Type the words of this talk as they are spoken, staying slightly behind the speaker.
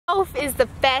Golf is the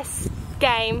best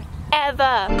game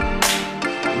ever.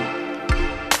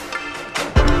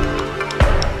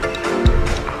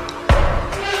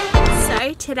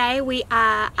 So today we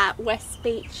are at West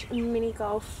Beach mini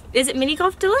golf. Is it mini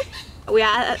golf, Dylan? We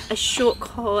are at a short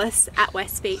course at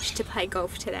West Beach to play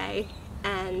golf today,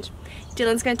 and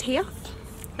Dylan's going to tee off.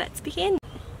 Let's begin.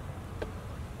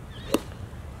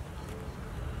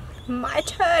 My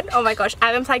turn. Oh my gosh, I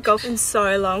haven't played golf in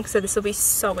so long, so this will be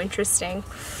so interesting.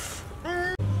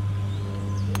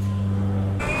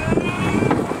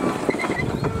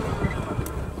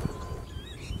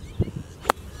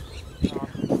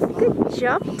 Good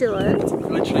job, Dylan.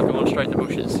 Literally going straight in the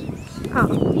bushes.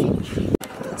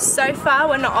 Oh. So far,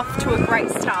 we're not off to a great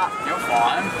start. You're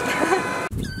fine.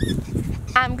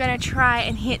 I'm gonna try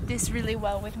and hit this really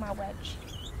well with my wedge.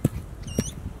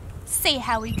 See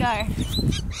how we go.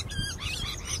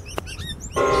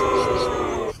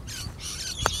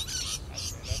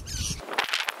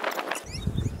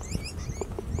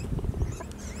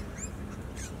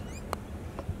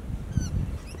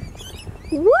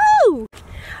 Woo!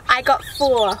 I got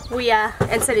 4. We are,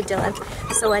 and so did Dylan.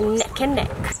 So we're neck and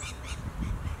neck.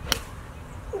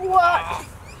 What?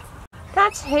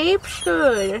 That's heaps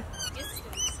good.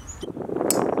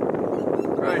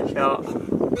 Great shot.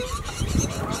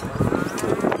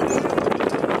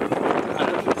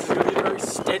 It's going to be a very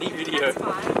steady video.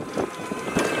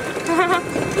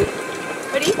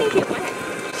 What do you think it went?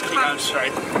 Just keep going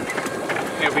straight.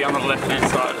 It'll be on the left hand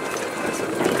side.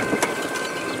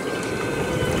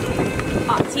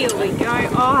 Oh, here we go.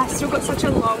 Oh, I still got such a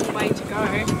long way to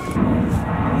go.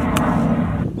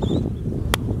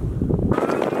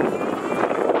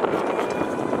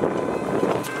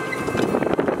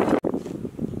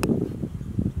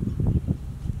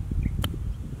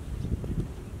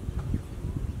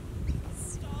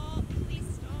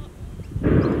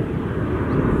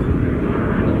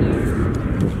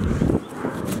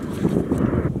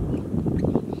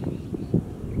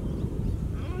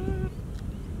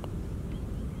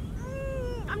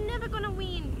 I'm never gonna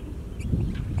win.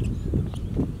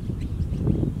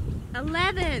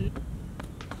 11.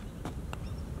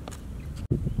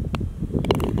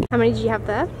 How many did you have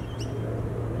there?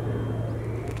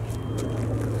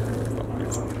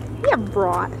 Yeah,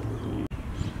 right.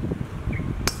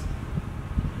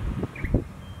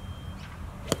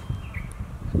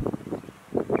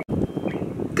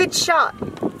 Good shot.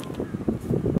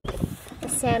 A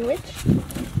sandwich.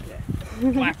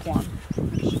 Yeah. Black one.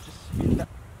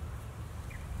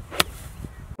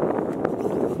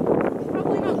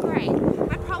 Probably not great.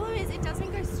 My problem is it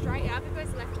doesn't go straight up, it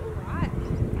goes left or right.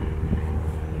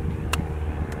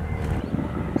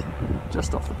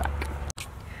 Just off the back.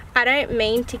 I don't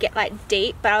mean to get like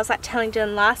deep, but I was like telling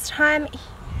Dylan last time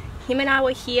him and I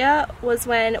were here was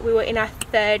when we were in our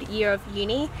 3rd year of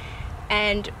uni,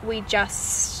 and we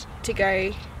just to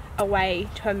go away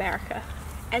to America,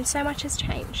 and so much has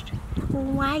changed.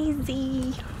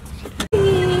 Crazy. Woo!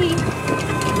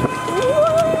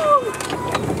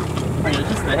 You're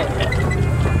just there.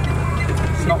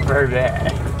 It's not very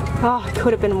bad. Oh, it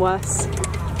could have been worse.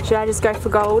 Should I just go for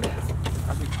gold?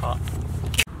 That'd be tough.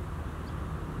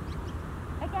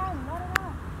 Again, not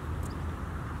enough.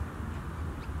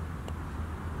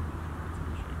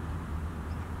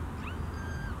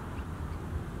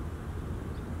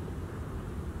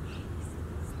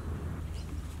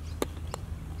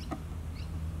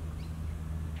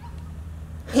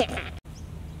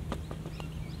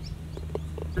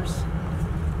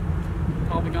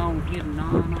 I'll be going with you,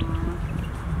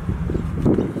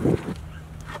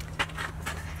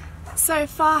 So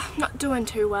far, not doing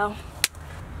too well.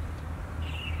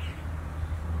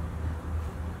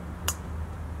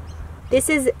 This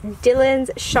is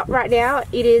Dylan's shot right now.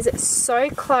 It is so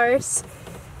close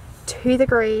to the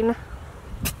green,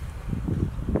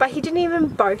 but he didn't even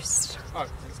boast. Oh,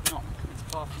 it's not. It's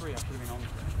par 3. I should have been on with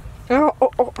it.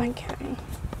 Oh, okay.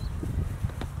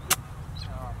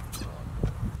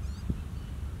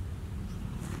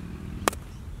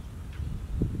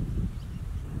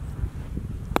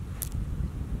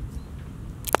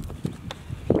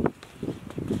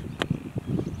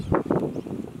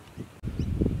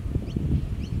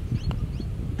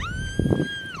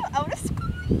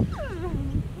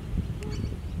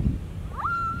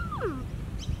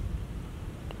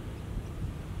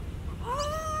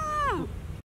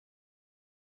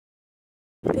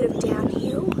 Bit of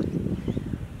downhill.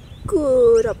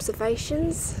 Good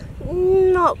observations.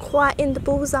 Not quite in the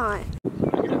bullseye.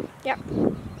 Yep.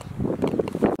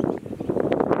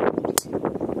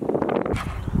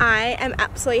 I am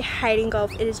absolutely hating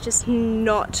golf. It is just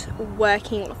not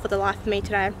working for the life of me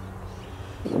today.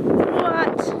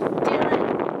 What?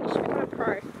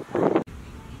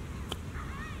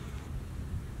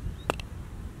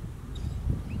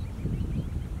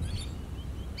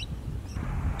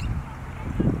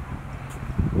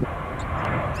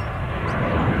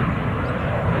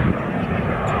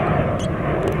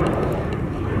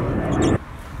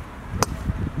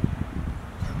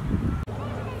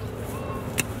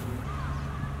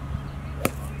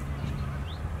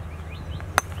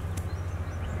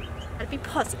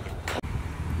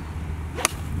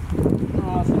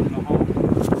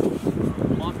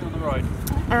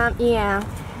 Yeah.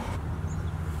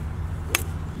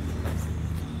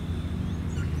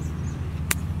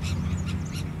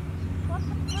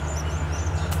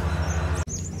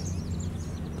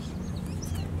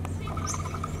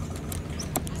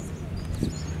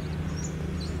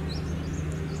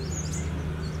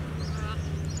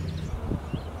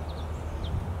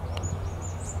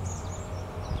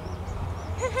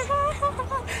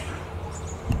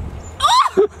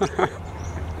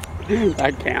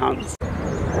 That counts.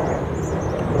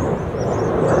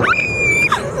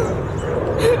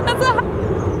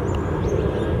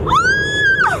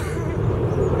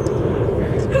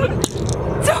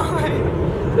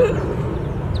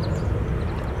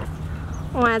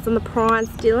 Eyes on the prize,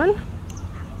 Dylan.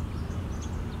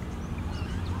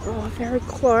 Oh, very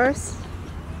close.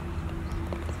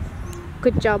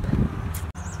 Good job.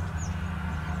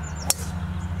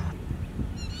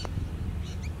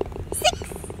 6.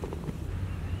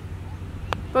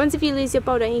 Bones, if you lose your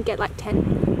bowl, don't you get like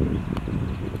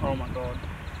 10? Oh my god.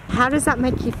 How does that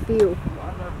make you feel?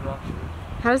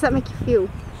 How does that make you feel?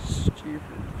 Stupid.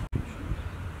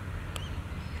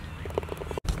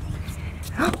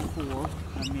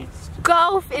 I missed.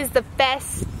 Golf is the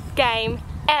best game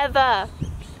ever.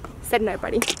 Said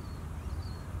nobody.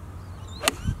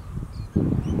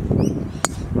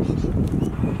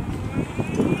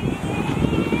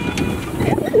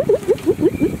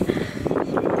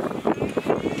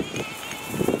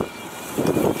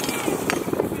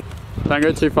 Don't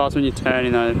go too fast when you turn,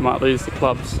 you know, you might lose the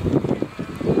clubs.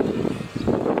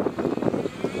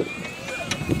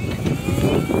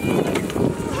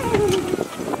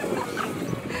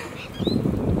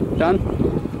 Done?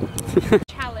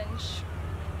 Challenge.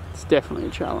 It's definitely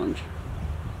a challenge.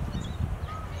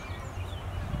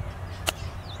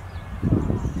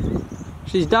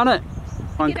 She's done it!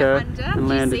 On Get it curve under. and You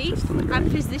landed see? just on the I've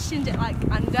ground. positioned it like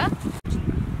under.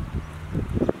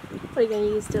 What are you going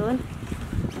to use, Dylan?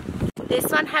 This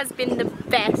one has been the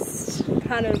best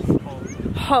kind of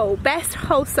hole. Best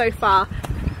hole so far.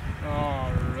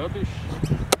 Oh, rubbish.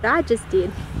 That I just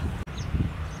did.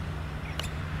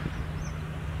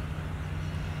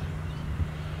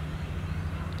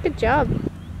 Good job.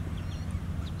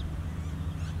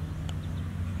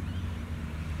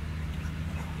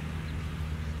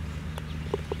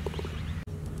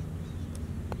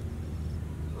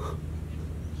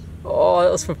 Oh,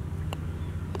 that was for...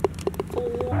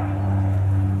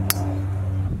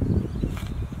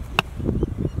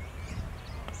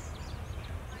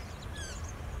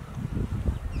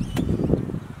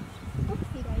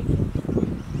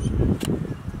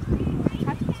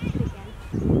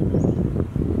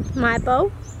 My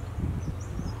bowl,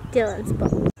 Dylan's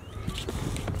bowl.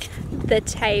 The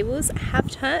tables have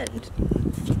turned.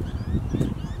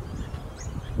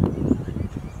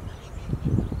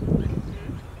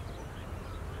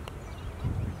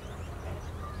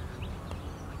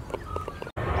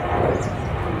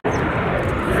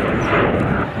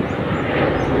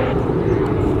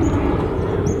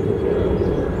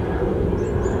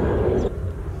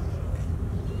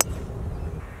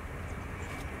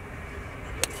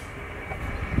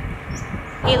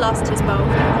 He lost his bowl.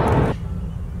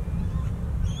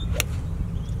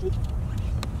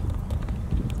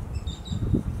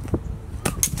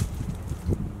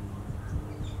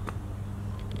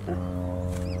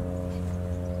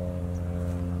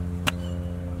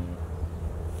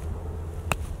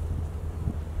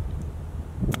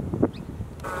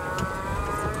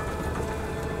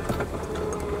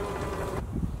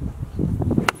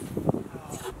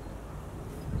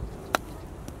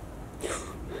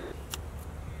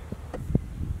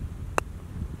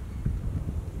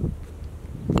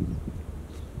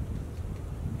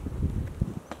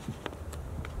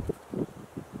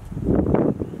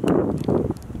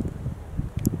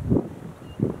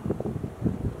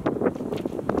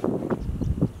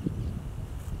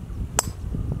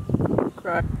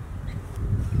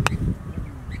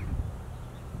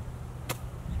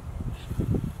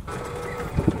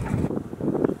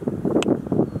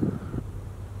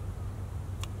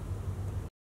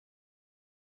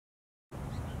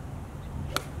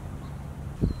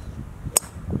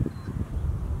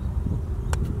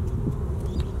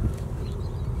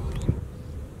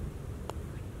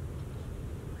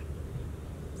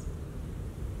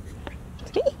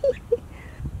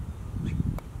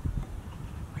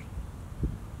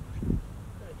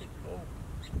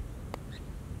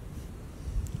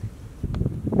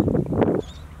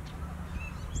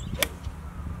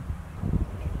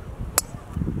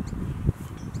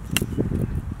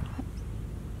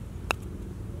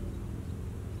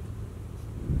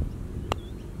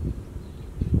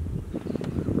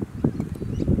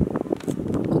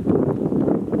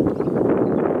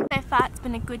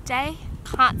 been a good day.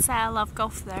 Can't say I love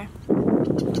golf though.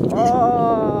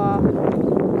 Oh.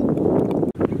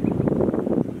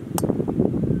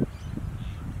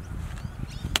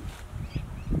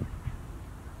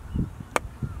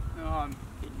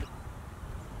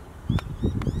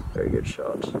 Very good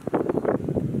shot. It's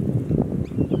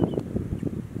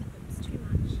too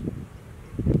much.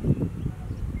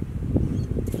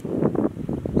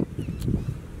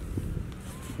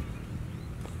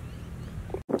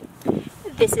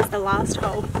 This is the last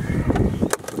hole.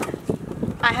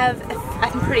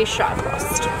 I'm pretty sure I've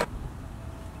lost.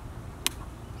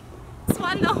 This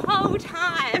one the whole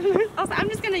time. I was like, I'm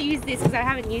just gonna use this because I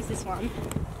haven't used this one.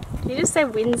 You just say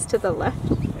winds to the left.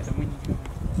 Yeah, the wind.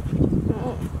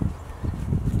 Oh.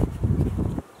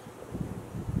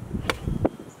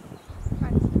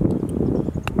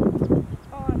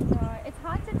 Oh no, it's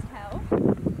hard to tell.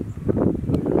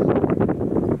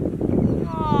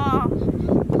 Oh.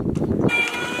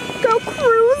 Go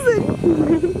cruising!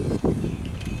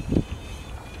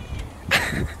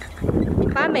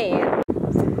 My man.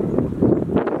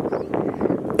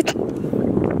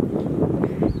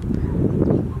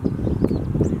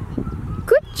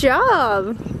 Good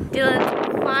job!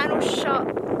 Dylan's final shot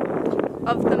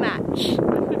of the match.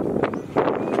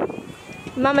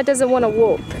 Mama doesn't want to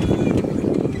walk.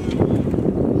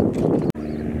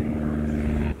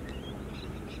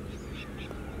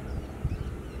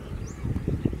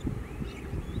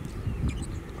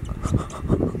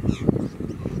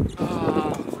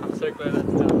 Oh, I'm so glad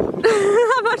that's done.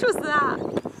 How much was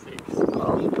that?